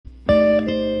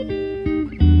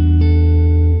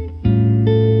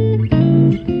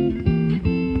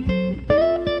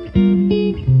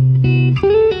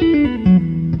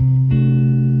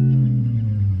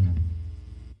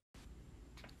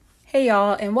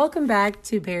y'all, and welcome back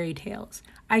to Berry Tales.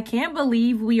 I can't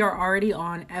believe we are already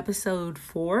on episode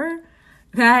 4.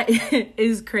 That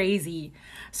is crazy.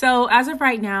 So, as of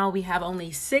right now, we have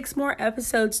only 6 more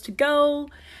episodes to go,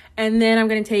 and then I'm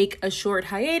going to take a short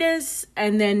hiatus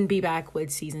and then be back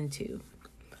with season 2.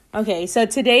 Okay, so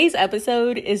today's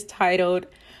episode is titled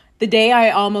The Day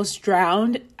I Almost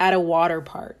Drowned at a Water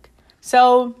Park.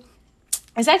 So,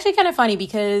 it's actually kind of funny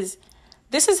because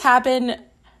this has happened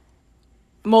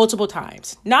multiple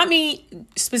times. Not me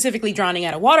specifically drowning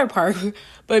at a water park,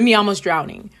 but me almost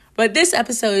drowning. But this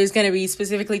episode is going to be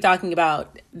specifically talking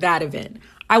about that event.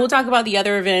 I will talk about the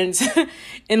other events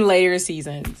in later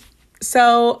seasons.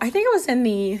 So I think it was in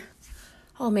the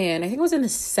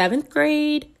 7th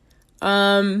grade.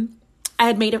 I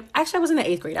was in the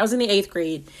 8th grade. I was in the 8th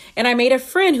grade. And I made a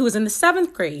friend who was in the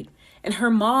 7th grade. And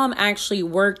her mom actually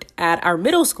worked at our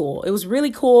middle school. It was really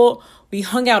cool. We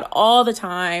hung out all the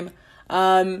time.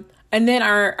 And then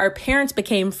our parents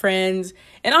became friends.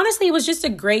 And honestly, it was just a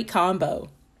great combo.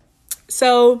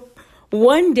 So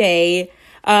one day,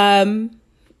 the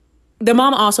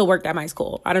mom also worked at my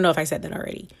school. I don't know if I said that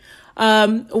already.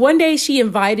 One day she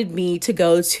invited me to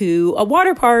go to a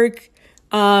water park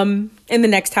in the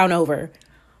next town over.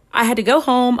 I had to go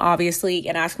home, obviously,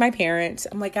 and ask my parents.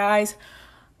 I'm like, guys,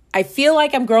 I feel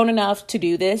like I'm grown enough to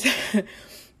do this.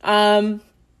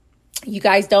 You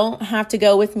guys don't have to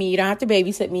go with me. You don't have to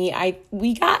babysit me.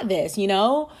 We got this,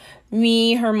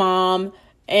 me, her mom,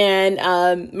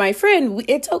 and my friend.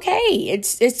 It's okay.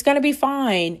 It's going to be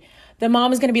fine. The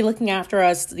mom is going to be looking after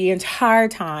us the entire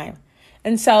time.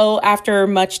 And so after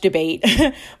much debate,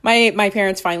 my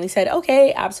parents finally said,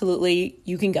 okay, absolutely,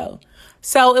 you can go.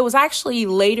 So it was actually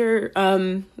later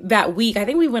that week. I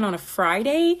think we went on a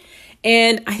Friday,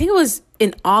 and I think it was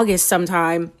in August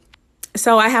sometime.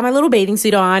 So I had my little bathing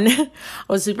suit on. I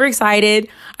was super excited.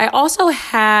 I also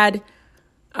had,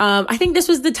 I think this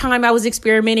was the time I was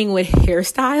experimenting with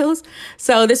hairstyles.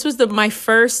 So this was my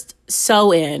first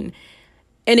sew-in.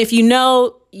 And if you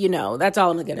know, that's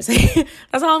all I'm going to say.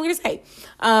 That's all I'm going to say.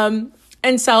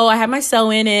 And so I had my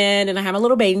sew-in and I had my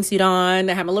little bathing suit on.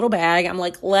 I had my little bag. I'm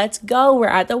like, let's go. We're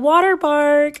at the water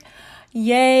park.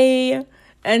 Yay.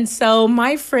 And so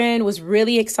my friend was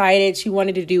really excited. She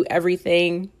wanted to do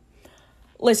everything.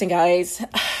 Listen, guys,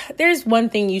 there's one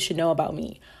thing you should know about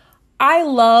me. I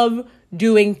love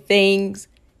doing things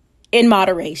in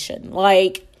moderation.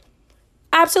 Like,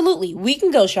 absolutely, we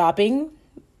can go shopping,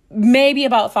 maybe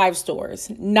about 5 stores,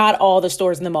 not all the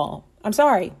stores in the mall. I'm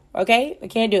sorry, okay? I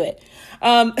can't do it.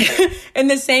 And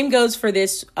the same goes for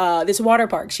this water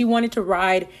park. She wanted to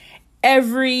ride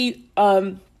every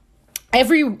ride,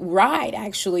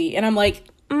 actually. And I'm like,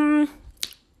 I'm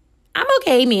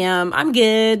okay, ma'am. I'm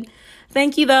good.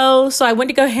 Thank you, though. So I went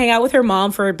to go hang out with her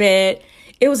mom for a bit.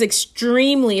 It was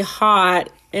extremely hot.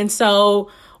 And so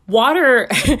water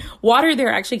there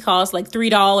actually cost like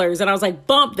 $3. And I was like,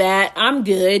 bump that. I'm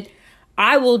good.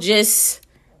 I will just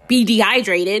be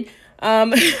dehydrated.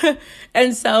 And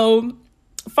so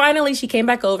finally she came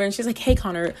back over and she's like, hey,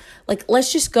 Connor, like,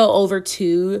 let's just go over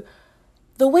to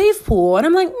the wave pool. And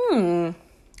I'm like,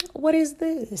 what is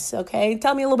this? Okay,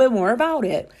 tell me a little bit more about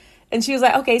it. And she was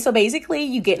like, okay, so basically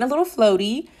you get in a little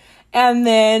floaty and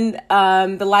then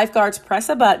the lifeguards press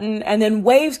a button and then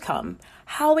waves come.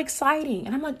 How exciting.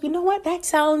 And I'm like, you know what? That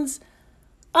sounds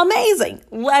amazing.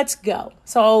 Let's go.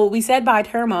 So we said bye to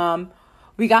her mom.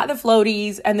 We got the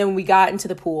floaties and then we got into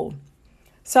the pool.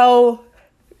 So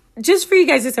just for you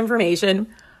guys, this information,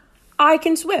 I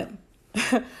can swim.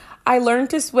 I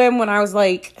learned to swim when I was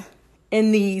like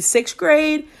in the 6th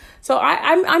grade. So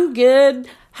I'm good.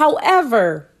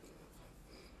 However,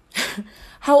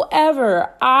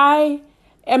 I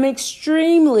am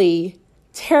extremely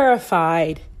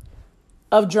terrified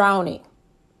of drowning.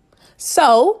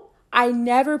 So I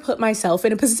never put myself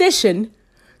in a position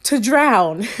to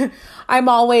drown. I'm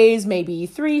always maybe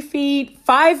 3 feet,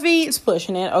 5 feet is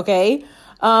pushing it, okay?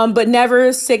 But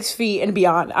never 6 feet and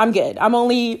beyond. I'm good. I'm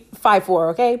only 5'4",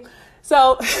 okay?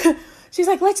 So she's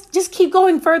like, let's just keep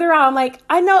going further out. I'm like,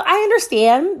 I know, I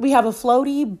understand we have a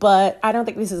floaty, but I don't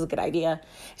think this is a good idea.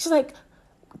 She's like,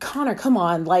 Connor, come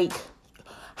on. Like,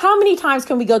 how many times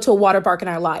can we go to a water park in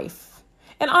our life?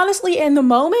 And honestly, in the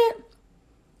moment,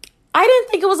 I didn't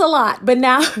think it was a lot. But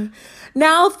now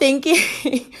thinking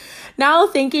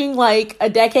like a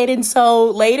decade and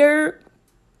so later,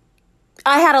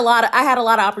 I had a lot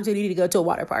of opportunity to go to a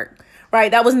water park,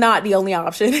 right? That was not the only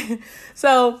option.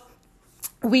 So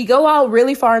we go out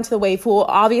really far into the wave pool.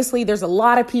 Obviously, there's a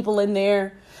lot of people in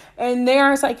there. And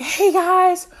it's like, hey,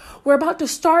 guys, we're about to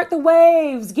start the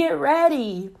waves. Get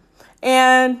ready.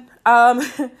 And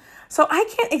So I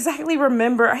can't exactly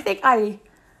remember. I think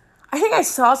I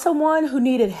saw someone who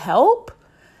needed help.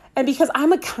 And because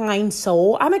I'm a kind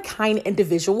soul, I'm a kind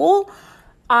individual,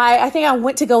 I think I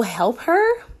went to go help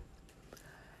her.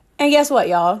 And guess what,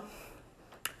 y'all?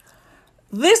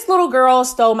 This little girl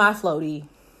stole my floaty.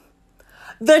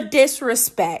 The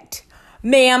disrespect.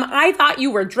 Ma'am, I thought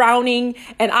you were drowning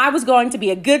and I was going to be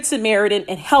a good Samaritan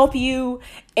and help you,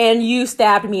 and you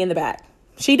stabbed me in the back.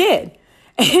 She did.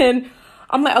 And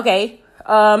I'm like, okay,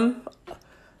 I'm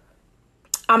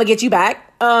gonna get you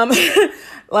back.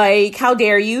 Like, how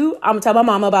dare you? I'm gonna tell my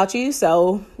mama about you,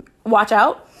 so watch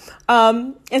out.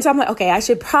 And so I'm like, okay, I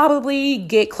should probably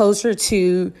get closer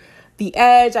to the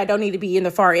edge. I don't need to be in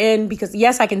the far end because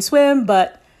yes, I can swim,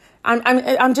 but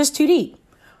I'm just too deep.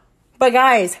 But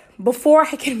guys, before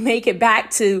I can make it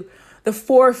back to the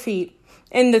 4 feet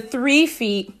and the 3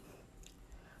 feet,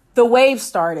 the wave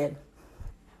started.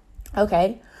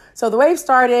 Okay, so the wave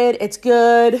started. It's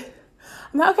good.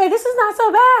 I'm like, okay, this is not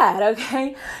so bad.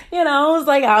 Okay, it's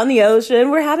like out in the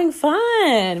ocean. We're having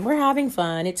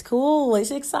fun. It's cool.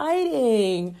 It's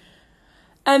exciting.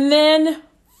 And then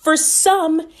for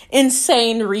some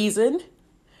insane reason,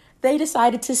 they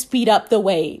decided to speed up the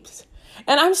waves.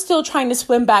 And I'm still trying to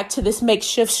swim back to this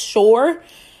makeshift shore.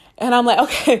 And I'm like,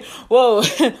 okay, whoa,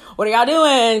 what are y'all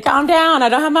doing? Calm down. I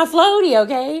don't have my floaty,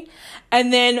 okay?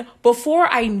 And then before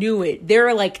I knew it, there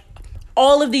were like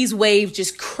all of these waves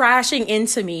just crashing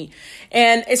into me.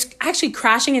 And it's actually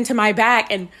crashing into my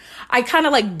back. And I kind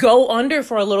of like go under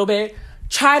for a little bit,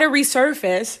 try to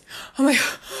resurface. I'm like,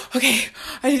 okay,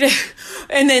 I need to.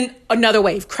 And then another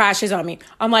wave crashes on me.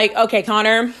 I'm like, okay,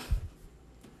 Connor,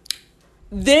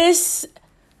 this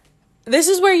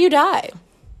is where you die.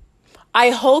 I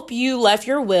hope you left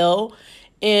your will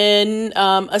in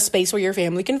a space where your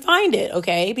family can find it,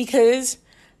 okay? Because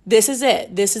this is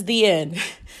it. This is the end.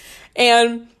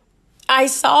 And I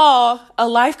saw a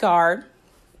lifeguard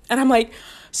and I'm like,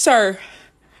 sir,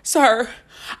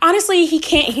 honestly, he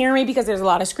can't hear me because there's a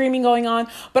lot of screaming going on,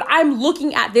 but I'm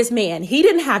looking at this man. He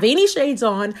didn't have any shades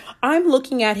on. I'm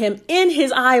looking at him in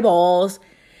his eyeballs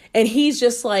and he's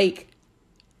just like,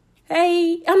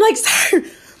 hey, I'm like, sir,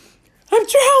 I'm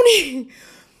drowning.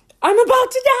 I'm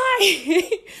about to die.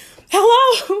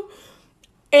 Hello.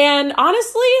 And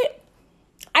honestly,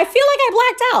 I feel like I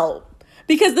blacked out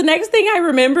because the next thing I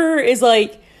remember is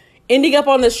like ending up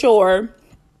on the shore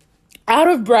out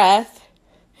of breath.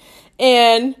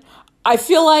 And I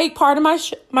feel like part of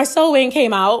my sewing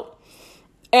came out.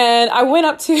 And I went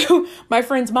up to my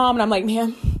friend's mom and I'm like,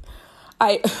 ma'am,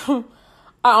 I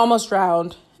I almost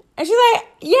drowned. And she's like,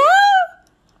 yeah.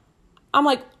 I'm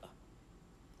like,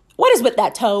 what is with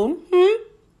that tone?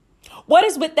 What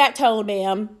is with that tone,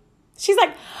 ma'am? She's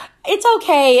like, it's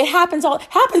okay. It happens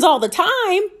all the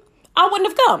time. I wouldn't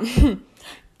have come.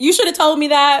 You should have told me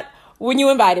that when you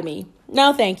invited me.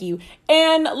 No, thank you.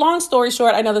 And long story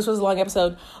short, I know this was a long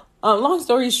episode. Long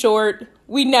story short,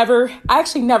 I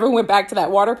actually never went back to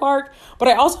that water park, but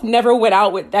I also never went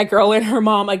out with that girl and her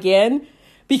mom again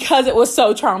because it was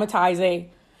so traumatizing.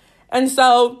 And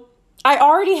so I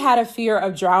already had a fear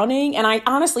of drowning, and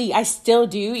I still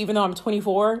do, even though I'm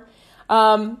 24.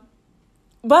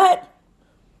 But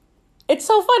it's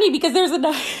so funny because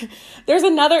there's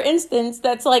another instance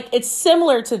that's like, it's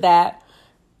similar to that.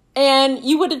 And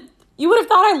you would have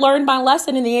thought I learned my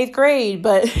lesson in the 8th grade,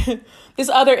 but this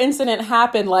other incident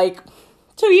happened like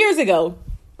 2 years ago.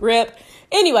 RIP.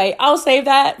 Anyway, I'll save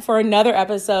that for another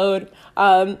episode.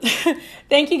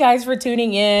 Thank you guys for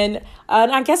tuning in.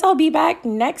 And I guess I'll be back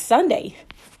next Sunday.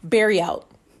 Barry out.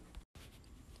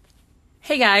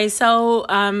 Hey guys, so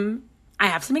I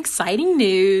have some exciting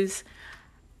news.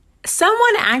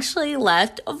 Someone actually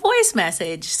left a voice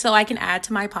message so I can add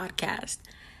to my podcast.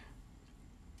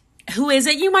 Who is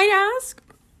it, you might ask?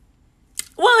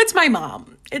 Well, it's my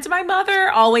mom. It's my mother,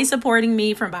 always supporting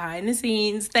me from behind the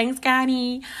scenes. Thanks,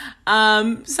 Connie.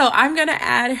 So I'm going to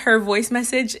add her voice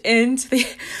message into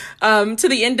to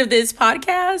the end of this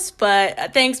podcast.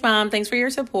 But thanks, Mom. Thanks for your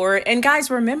support. And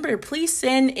guys, remember, please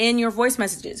send in your voice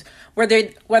messages,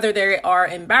 whether there are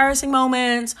embarrassing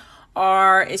moments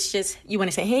or it's just you want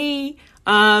to say, hey,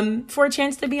 for a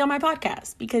chance to be on my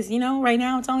podcast. Because, right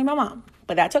now it's only my mom.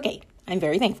 But that's okay. I'm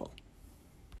very thankful.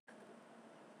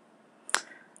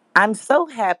 I'm so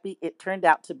happy it turned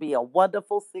out to be a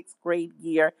wonderful 6th grade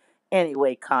year.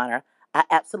 Anyway, Connor, I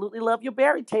absolutely love your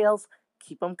berry tales.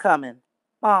 Keep them coming.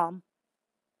 Mom.